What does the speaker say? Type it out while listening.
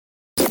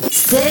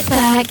Sit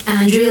back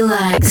and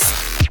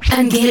relax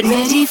and get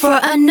ready for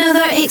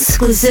another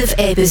exclusive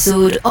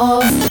episode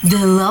of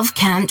the Love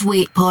Can't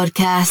Wait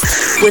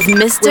podcast with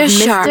Mr.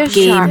 Sharp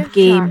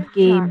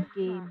Game.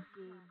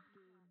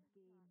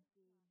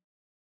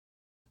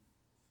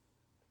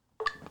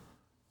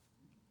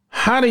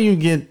 How do you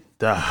get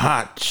the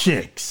hot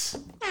chicks?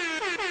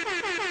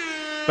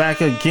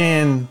 Back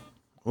again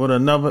with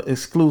another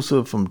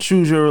exclusive from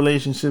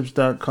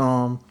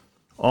ChooseYourRelationships.com.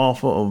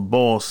 Offer of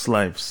Boss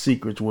Life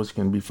Secrets, which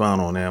can be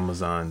found on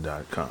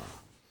Amazon.com.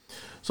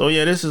 So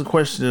yeah, this is a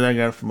question that I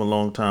got from a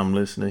long time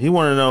listener. He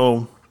wanted to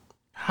know,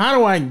 how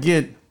do I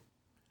get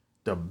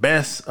the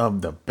best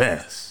of the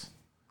best,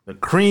 the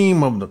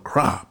cream of the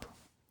crop?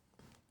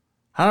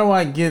 How do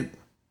I get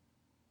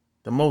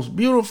the most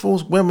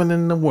beautiful women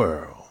in the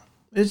world?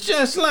 It's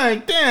just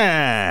like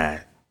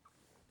that.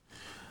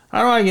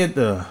 How do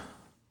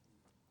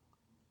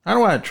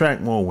I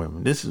attract more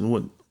women? This is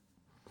what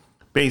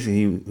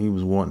basically he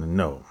was wanting to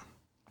know.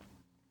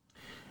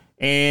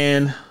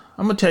 And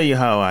I'm going to tell you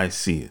how I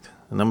see it.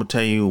 And I'm going to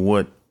tell you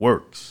what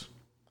works.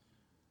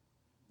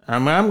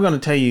 I'm going to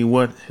tell you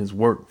what has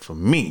worked for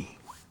me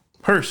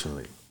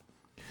personally.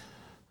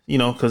 You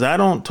know, because I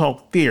don't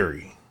talk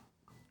theory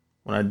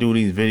when I do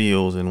these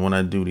videos and when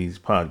I do these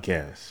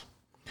podcasts.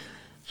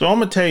 So I'm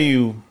going to tell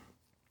you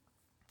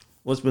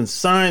what's been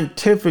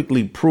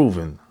scientifically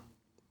proven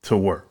to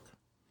work.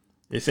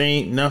 This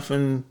ain't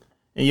nothing,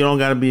 and you don't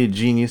got to be a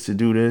genius to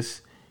do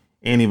this.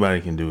 Anybody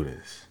can do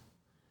this.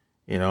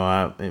 You know,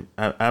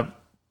 I've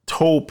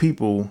told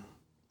people,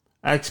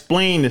 I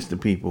explained this to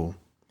people,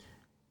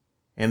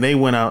 and they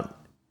went out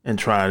and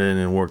tried it and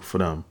it worked for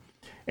them.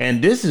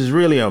 And this is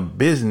really a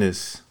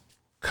business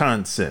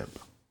concept.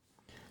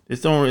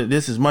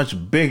 This is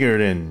much bigger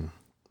than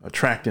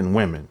attracting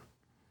women.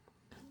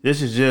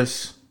 This is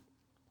just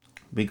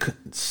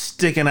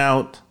sticking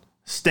out,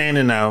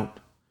 standing out,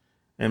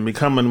 and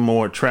becoming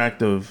more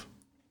attractive,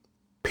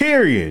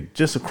 period,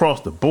 just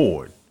across the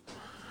board.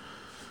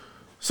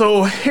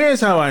 So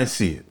here's how I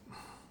see it.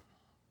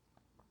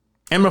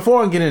 And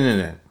before I get into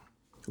that,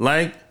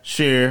 like,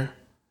 share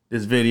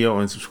this video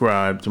and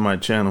subscribe to my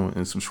channel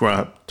and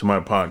subscribe to my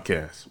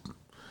podcast.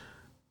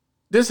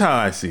 This is how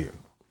I see it.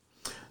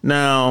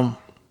 Now,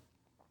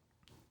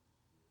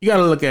 you got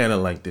to look at it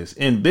like this.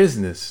 In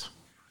business,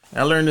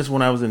 I learned this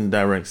when I was in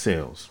direct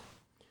sales.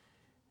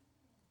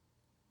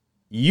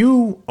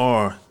 You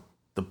are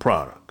the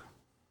product.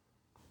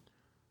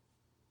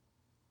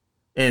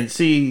 And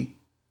see,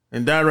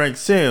 in direct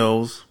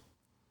sales,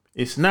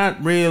 it's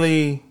not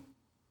really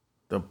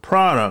the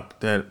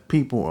product that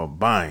people are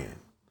buying.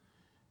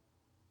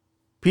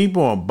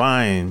 People are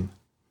buying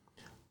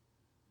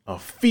a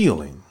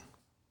feeling,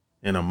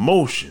 an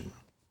emotion,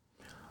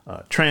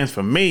 a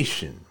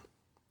transformation.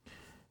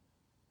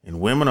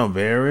 And women are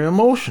very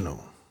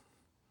emotional.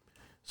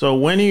 So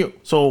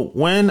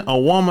when a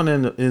woman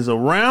is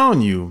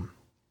around you,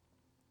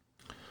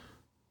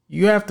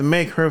 you have to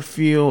make her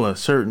feel a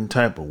certain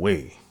type of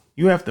way.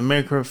 You have to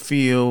make her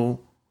feel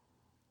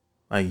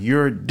like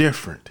you're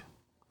different.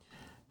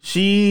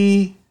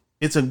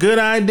 It's a good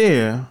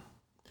idea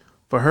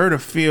for her to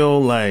feel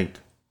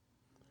like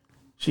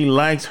she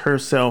likes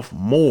herself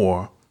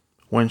more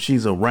when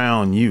she's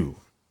around you.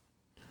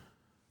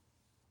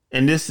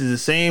 And this is the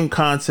same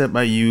concept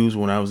I used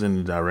when I was in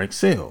the direct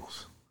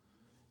sales.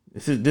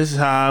 This is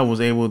how I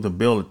was able to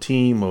build a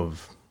team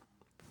of,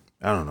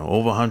 I don't know,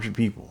 over 100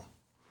 people,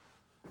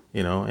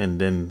 you know, and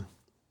then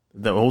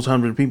those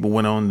 100 people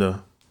went on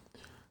to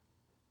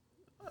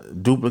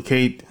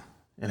duplicate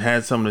and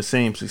had some of the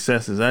same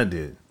successes I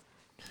did.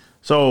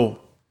 So,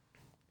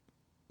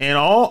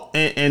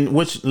 and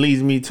which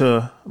leads me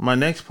to my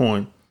next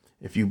point.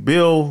 If you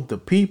build the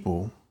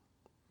people,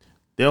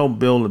 they'll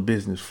build a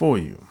business for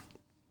you.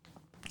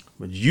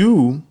 But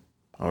you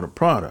are the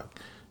product.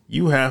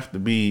 You have to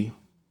be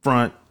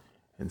front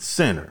and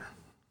center,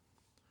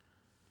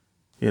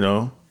 you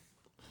know,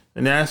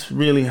 and that's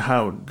really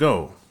how it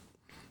go.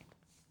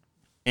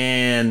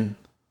 And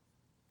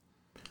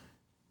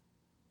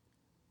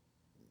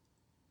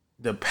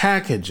the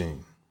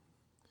packaging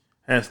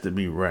has to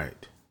be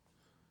right.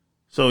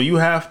 So you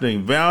have to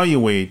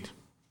evaluate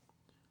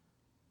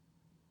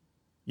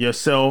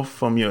yourself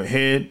from your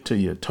head to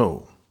your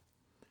toe.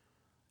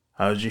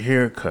 How's your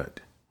haircut?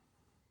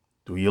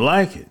 Do you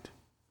like it?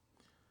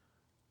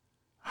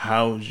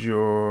 How's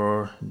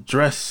your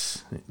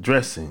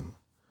dressing?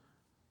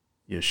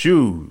 Your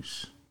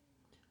shoes?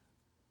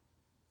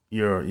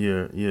 Your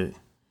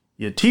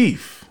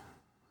teeth?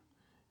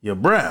 Your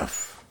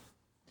breath?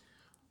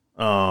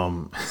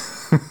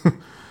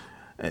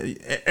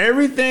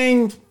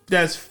 Everything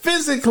that's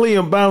physically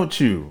about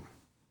you,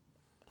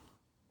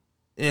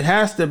 it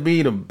has to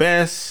be the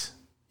best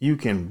you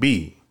can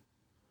be.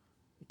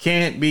 It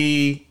can't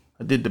be,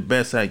 I did the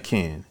best I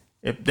can.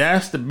 If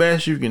that's the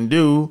best you can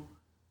do,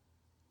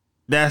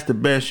 that's the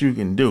best you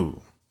can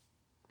do.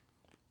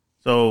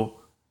 So,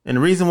 and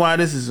the reason why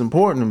this is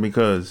important is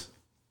because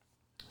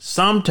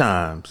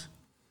sometimes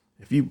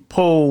if you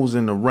pose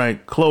in the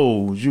right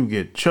clothes, you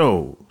get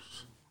chose.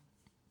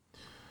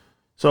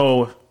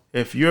 So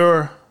if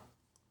you're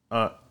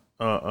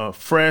a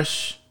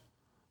fresh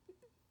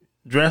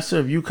dresser,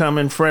 if you come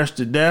in fresh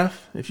to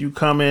death, if you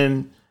come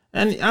in,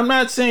 and I'm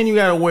not saying you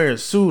got to wear a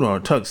suit or a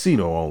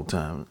tuxedo all the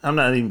time. I'm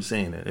not even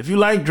saying that. If you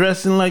like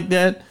dressing like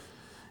that,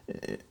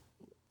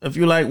 if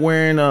you like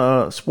wearing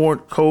a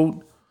sport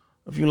coat,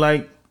 if you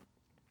like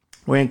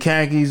wearing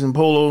khakis and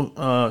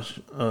polo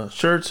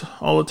shirts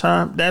all the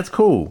time, that's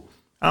cool.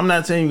 I'm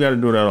not saying you got to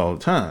do that all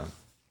the time.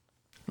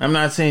 I'm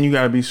not saying you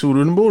got to be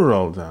suited and booted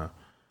all the time.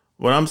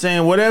 But I'm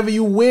saying whatever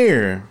you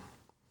wear,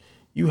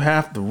 you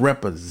have to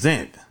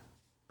represent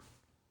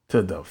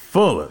to the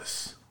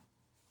fullest.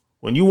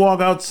 When you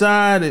walk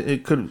outside,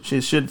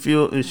 it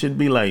should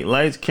be like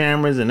lights,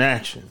 cameras, and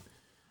action.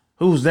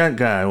 Who's that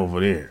guy over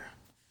there?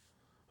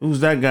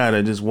 Who's that guy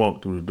that just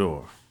walked through the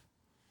door?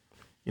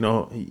 You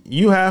know,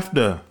 you have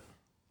to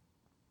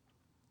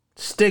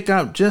stick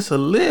out just a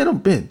little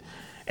bit.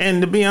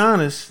 And to be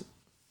honest,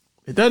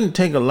 it doesn't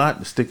take a lot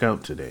to stick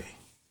out today.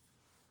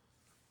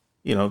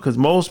 You know, because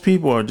most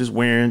people are just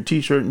wearing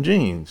t-shirt and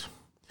jeans.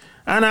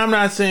 And I'm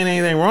not saying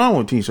anything wrong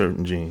with t-shirt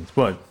and jeans,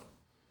 but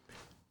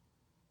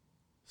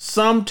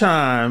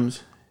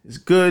sometimes it's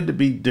good to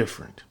be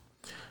different.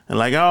 And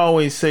like I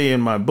always say in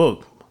my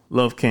book,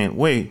 Love Can't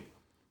Wait,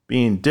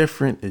 being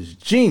different is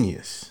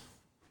genius.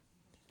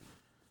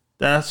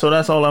 That's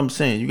all I'm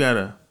saying. You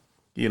gotta,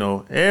 you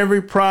know,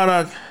 every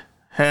product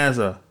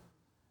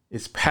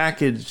it's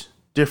packaged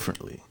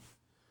differently.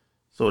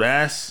 So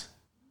that's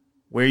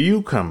where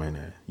you come in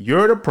at.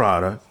 You're the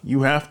product.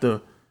 You have to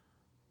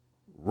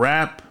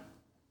wrap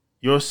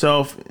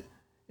yourself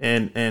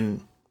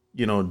and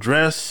you know,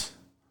 dress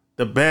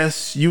the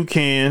best you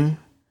can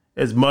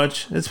as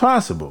much as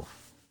possible.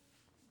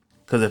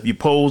 Because if you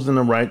pose in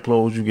the right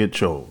clothes, you get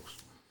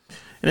chose.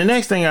 And the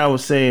next thing I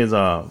would say is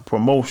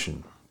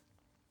promotion.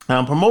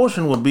 Now,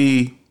 promotion would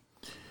be,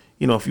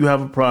 you know, if you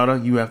have a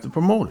product, you have to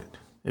promote it.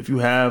 If you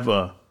have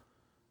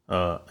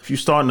if you're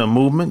starting a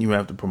movement, you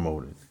have to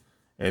promote it.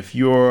 If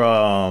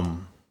you're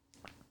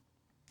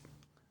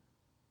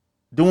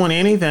doing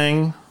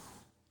anything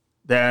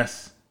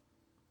that's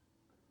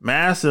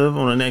massive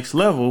on the next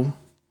level,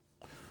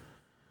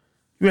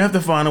 you have to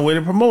find a way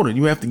to promote it.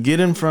 You have to get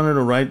in front of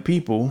the right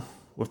people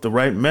with the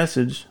right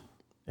message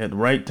at the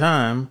right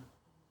time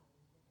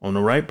on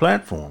the right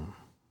platform.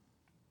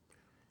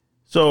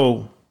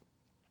 So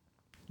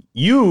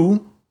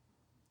you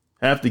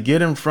have to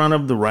get in front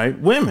of the right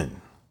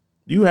women.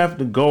 You have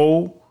to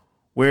go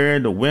where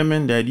the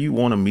women that you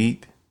want to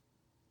meet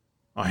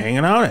are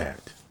hanging out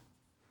at.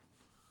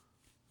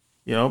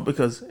 You know,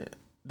 because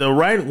the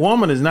right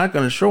woman is not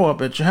going to show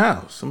up at your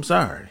house. I'm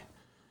sorry.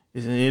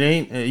 It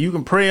ain't. You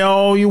can pray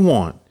all you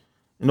want.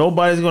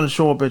 Nobody's going to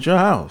show up at your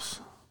house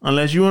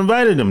unless you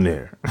invited them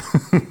there.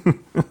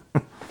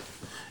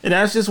 And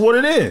that's just what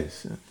it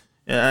is.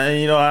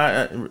 You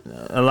know,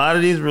 a lot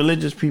of these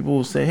religious people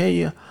will say, hey,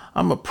 yeah,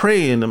 I'm going to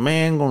pray and the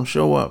man going to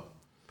show up.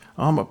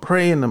 I'm going to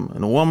pray and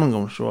the woman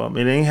going to show up.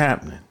 It ain't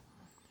happening.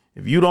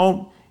 If you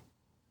don't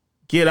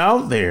get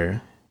out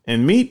there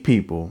and meet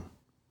people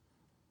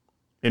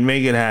and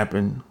make it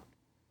happen,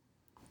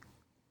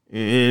 it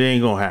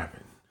ain't going to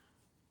happen.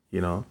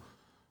 You know?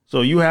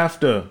 So you have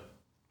to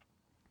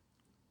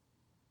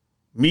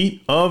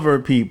meet other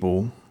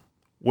people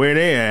where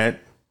they're at.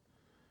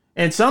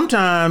 And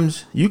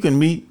sometimes you can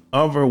meet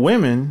other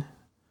women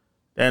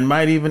that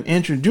might even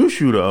introduce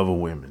you to other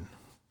women.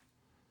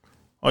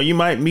 Or you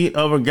might meet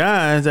other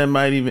guys that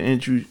might even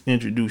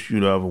introduce you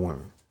to other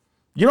women.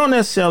 You don't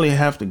necessarily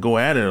have to go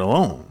at it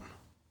alone.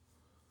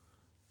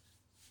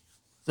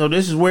 So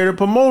this is where the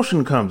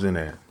promotion comes in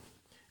at.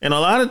 And a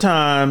lot of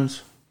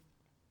times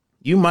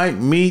you might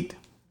meet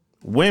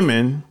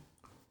women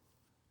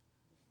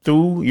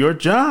through your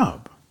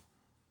job,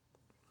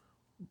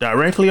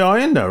 directly or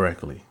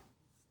indirectly.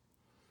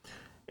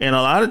 And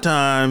a lot of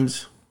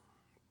times,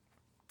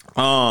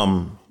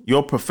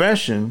 your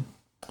profession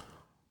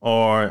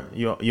or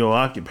your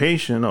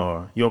occupation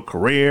or your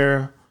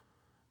career,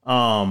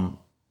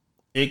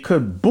 it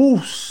could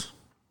boost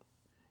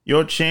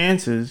your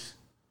chances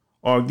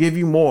or give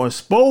you more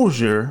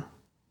exposure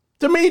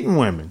to meeting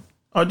women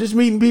or just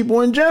meeting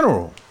people in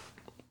general.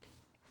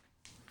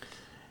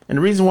 And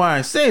the reason why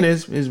I say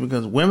this is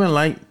because women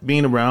like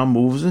being around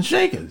movers and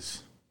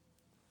shakers.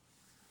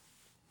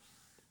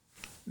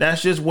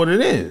 That's just what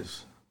it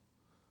is.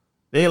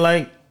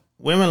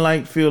 Women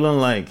like feeling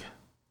like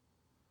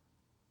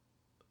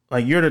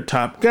you're the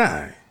top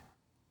guy.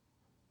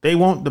 They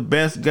want the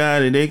best guy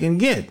that they can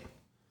get.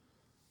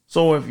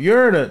 So if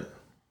you're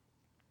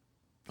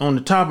on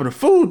the top of the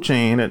food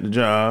chain at the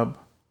job,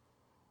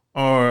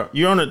 or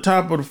you're on the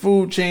top of the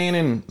food chain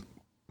in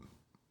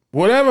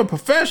whatever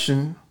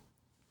profession,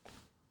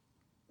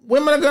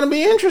 women are going to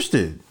be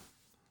interested.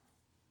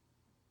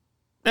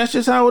 That's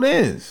just how it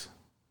is.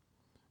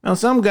 Now,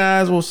 some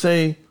guys will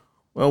say,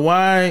 well,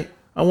 why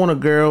I want a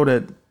girl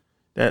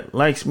that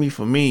likes me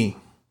for me.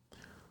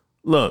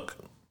 Look,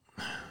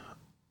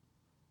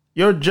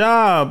 your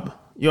job,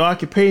 your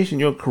occupation,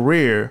 your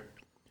career,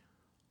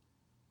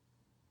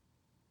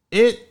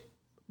 it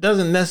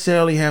doesn't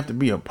necessarily have to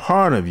be a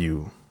part of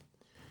you.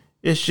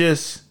 It's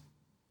just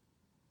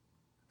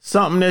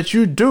something that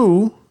you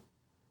do,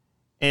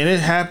 and it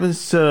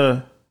happens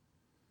to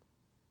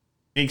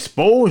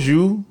expose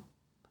you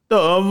to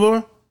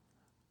other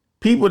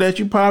people that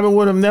you probably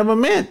would have never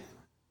met.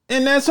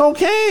 And that's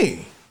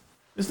okay.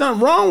 There's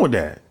nothing wrong with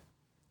that.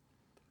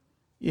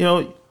 You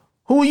know,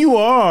 who you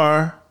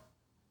are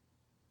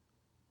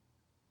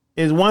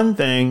is one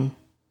thing,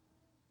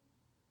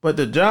 but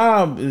the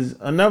job is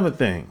another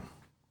thing.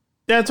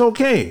 That's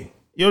okay.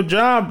 Your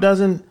job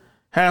doesn't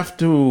have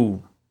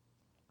to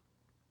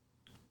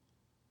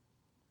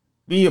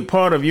be a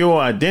part of your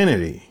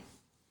identity.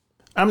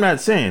 I'm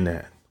not saying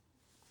that.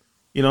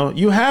 You know,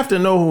 you have to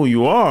know who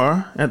you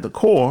are at the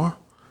core,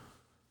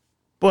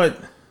 but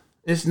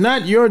it's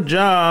not your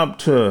job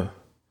to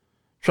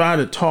try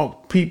to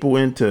talk people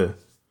into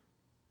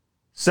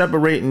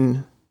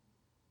separating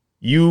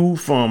you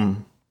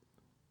from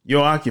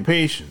your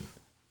occupation.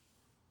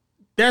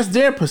 That's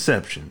their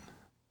perception.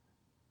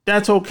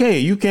 That's okay.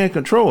 You can't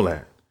control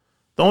that.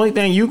 The only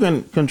thing you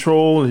can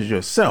control is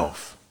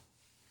yourself.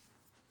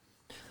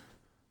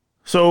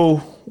 So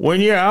when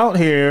you're out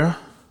here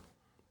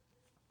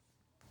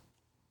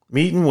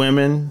meeting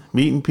women,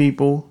 meeting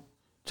people,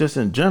 just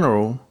in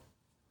general,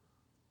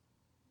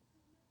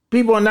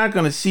 people are not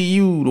going to see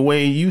you the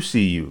way you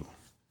see you.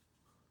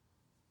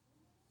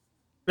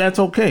 That's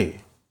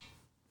okay.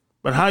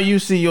 But how you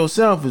see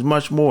yourself is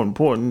much more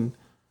important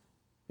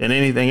than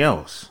anything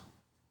else.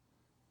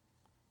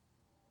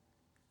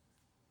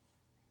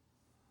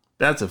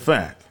 That's a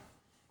fact.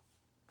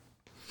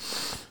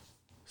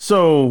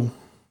 So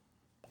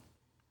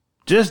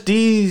just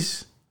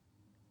these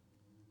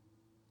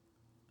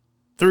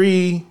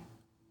 3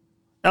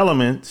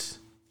 elements,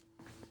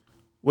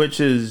 which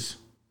is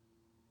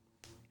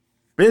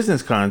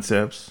business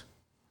concepts,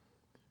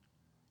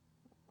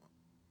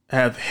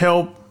 have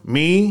helped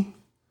me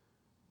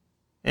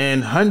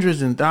and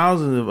hundreds and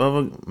thousands of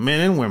other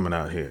men and women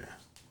out here.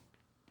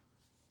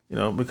 You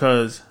know,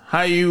 because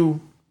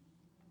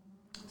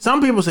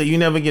some people say you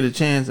never get a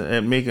chance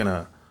at making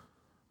a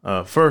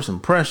first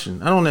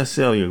impression. I don't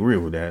necessarily agree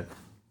with that,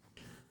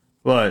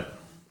 but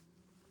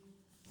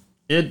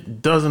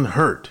it doesn't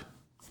hurt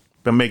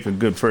to make a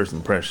good first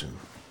impression.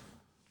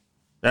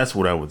 That's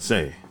what I would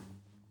say,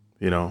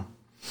 you know.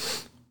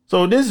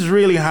 So this is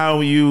really how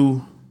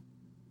you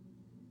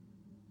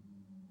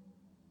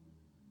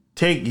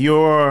take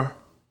your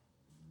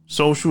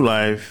social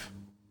life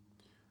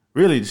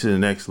really to the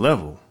next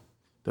level,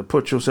 to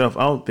put yourself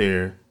out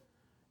there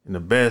in the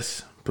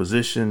best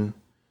position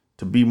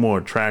to be more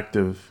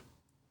attractive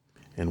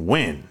and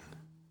win.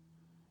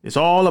 It's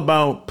all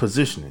about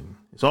positioning.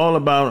 It's all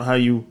about how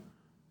you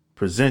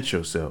present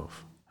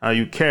yourself, how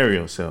you carry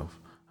yourself,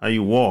 how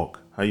you walk,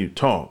 how you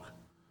talk,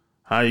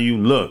 how you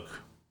look.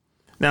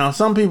 Now,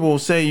 some people will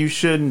say you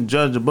shouldn't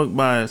judge a book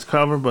by its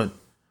cover, but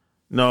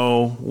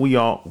no, we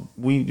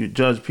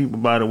judge people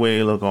by the way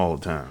they look all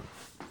the time.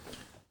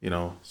 You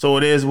know, so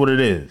it is what it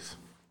is.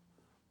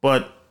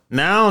 But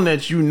now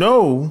that you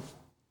know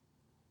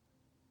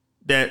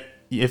that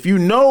if you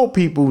know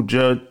people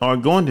are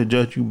going to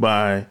judge you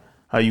by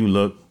how you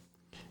look,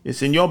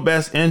 it's in your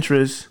best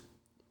interest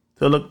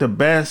to look the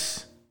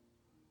best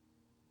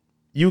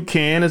you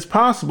can as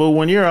possible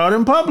when you're out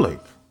in public.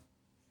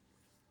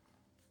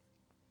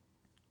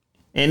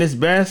 And it's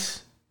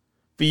best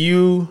for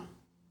you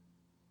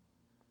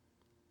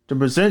to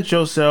present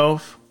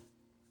yourself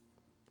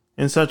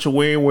in such a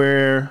way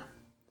where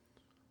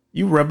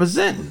you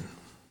represent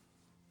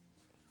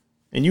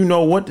and you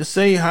know what to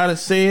say, how to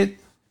say it,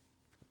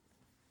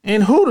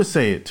 and who to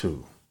say it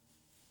to.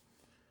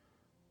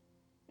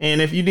 And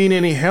if you need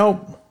any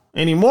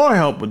more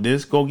help with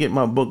this, go get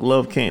my book,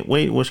 Love Can't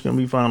Wait, which can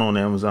be found on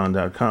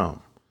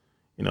Amazon.com.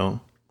 You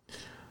know,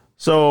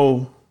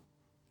 so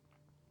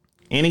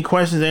any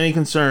questions, any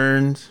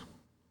concerns,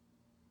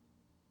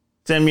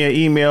 send me an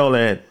email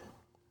at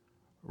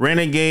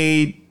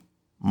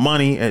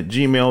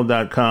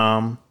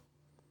renegademoney@gmail.com.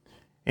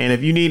 And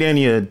if you need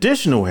any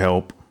additional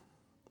help,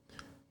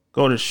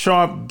 go to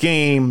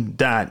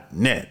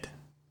sharpgame.net.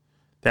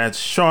 That's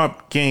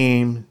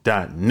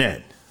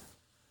sharpgame.net.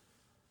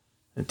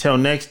 Until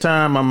next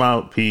time, I'm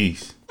out.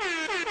 Peace.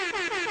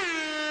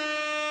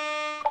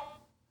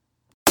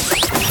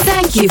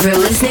 Thank you for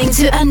listening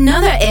to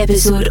another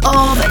episode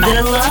of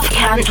the Love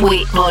Can't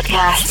Wait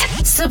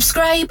podcast.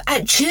 Subscribe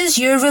at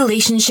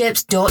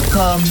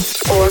chooseyourrelationships.com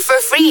or for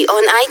free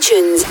on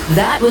iTunes.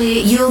 That way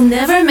you'll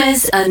never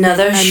miss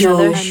another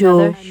show.